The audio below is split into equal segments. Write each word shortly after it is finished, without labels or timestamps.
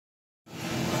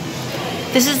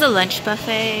This is the lunch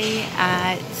buffet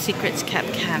at Secrets Cap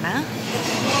Cana.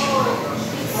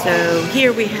 So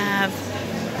here we have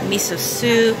miso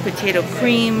soup, potato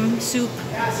cream soup,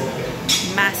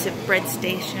 massive bread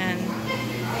station,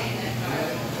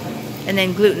 and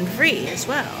then gluten-free as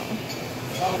well.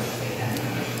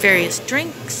 Various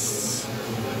drinks.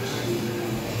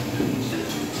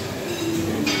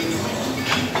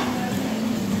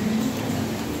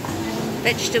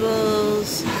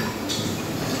 Vegetables.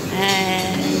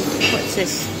 And what's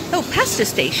this? Oh, pasta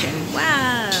station.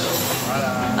 Wow.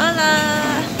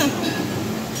 Hola.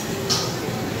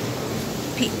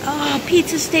 Oh,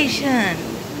 pizza station.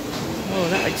 Oh,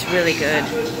 that looks really good.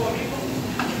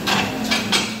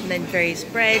 And then various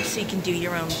breads, so you can do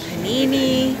your own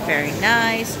panini. Very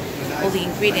nice. All the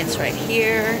ingredients right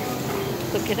here.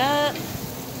 Cook it up.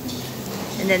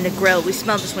 And then the grill. We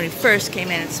smelled this when we first came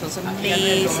in. It smells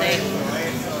amazing.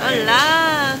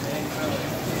 Hola.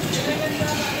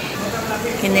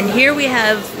 And then here we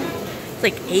have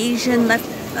like Asian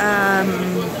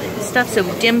stuff, so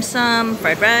dim sum,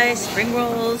 fried rice, spring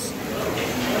rolls.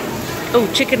 Oh,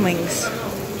 chicken wings.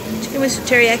 Chicken wings with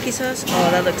teriyaki sauce.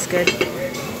 Oh, that looks good.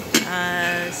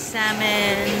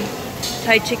 Salmon,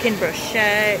 Thai chicken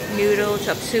brochette, noodle,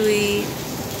 chop suey,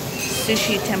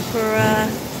 sushi tempura,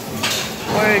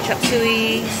 or chop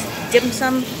suey, dim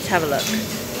sum. Let's have a look.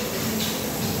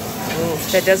 Oh,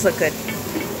 that does look good.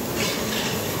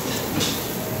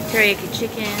 Teriyaki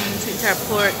chicken, sweet and sour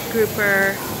pork,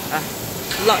 grouper,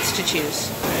 lots to choose.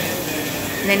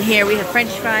 And then here we have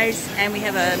French fries, and we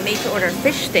have a made-to-order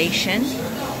fish station.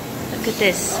 Look at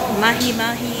this,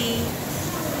 mahi-mahi,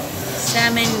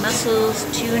 salmon, mussels,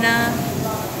 tuna,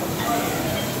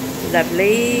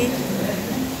 lovely,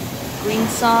 green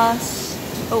sauce,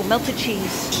 oh, melted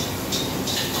cheese,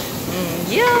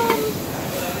 yum,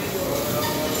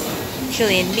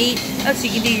 Chilean meat, oh, so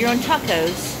you can do your own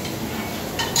tacos.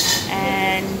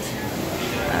 And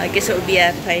I guess it would be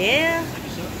a paella.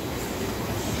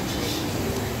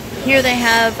 Here they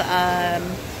have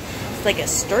it's like a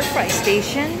stir fry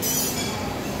station.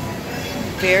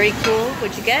 Very cool.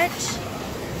 What'd you get?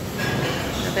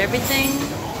 Of everything.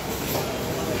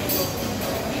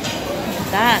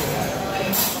 That.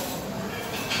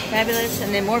 Fabulous.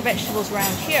 And then more vegetables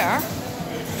around here.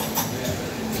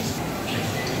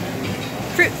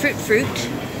 Fruit.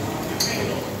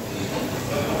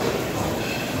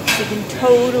 You can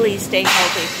totally stay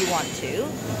healthy if you want to.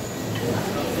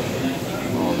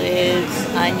 Olives,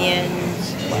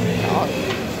 onions,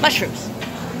 mushrooms,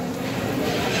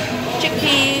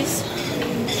 chickpeas,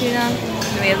 tuna.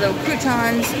 And we have little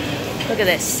croutons. Look at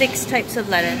this, 6 types of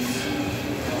lettuce.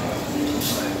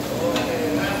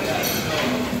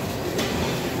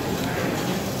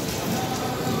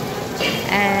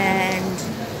 And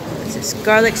what's this?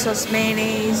 Garlic sauce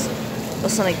mayonnaise,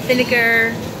 balsamic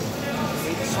vinegar.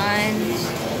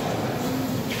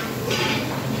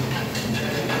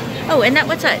 Oh, and that,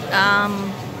 what's that?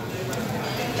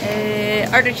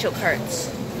 Artichoke hearts.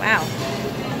 Wow.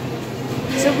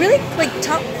 So really like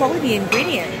top quality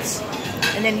ingredients.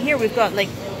 And then here we've got like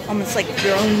almost like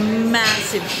your own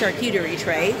massive charcuterie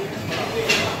tray.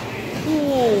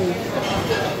 Ooh.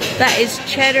 That is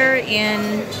cheddar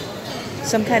in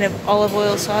some kind of olive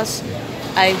oil sauce.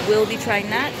 I will be trying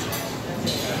that.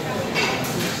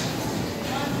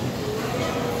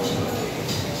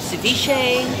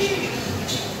 Ceviche,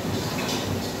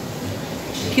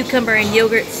 cucumber and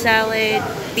yogurt salad,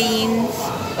 beans,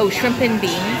 oh, shrimp and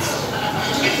beans.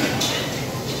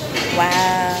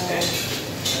 Wow.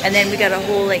 And then we got a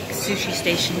whole like sushi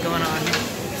station going on.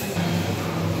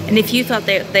 And if you thought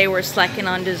they were slacking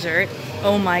on dessert,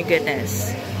 oh my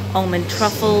goodness. Almond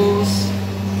truffles,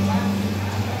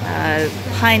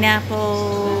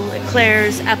 pineapple,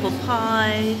 eclairs, apple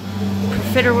pie,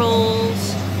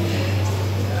 profiteroles,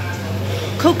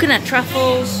 coconut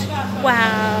truffles,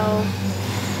 wow,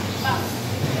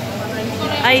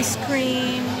 ice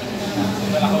cream,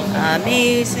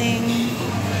 amazing.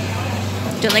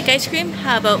 Don't like ice cream?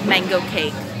 How about mango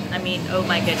cake? I mean, oh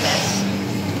my goodness.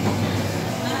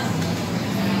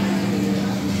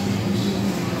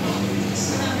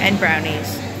 And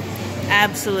brownies,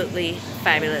 absolutely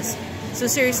fabulous. So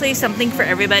seriously, something for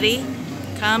everybody.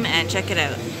 Come and check it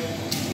out.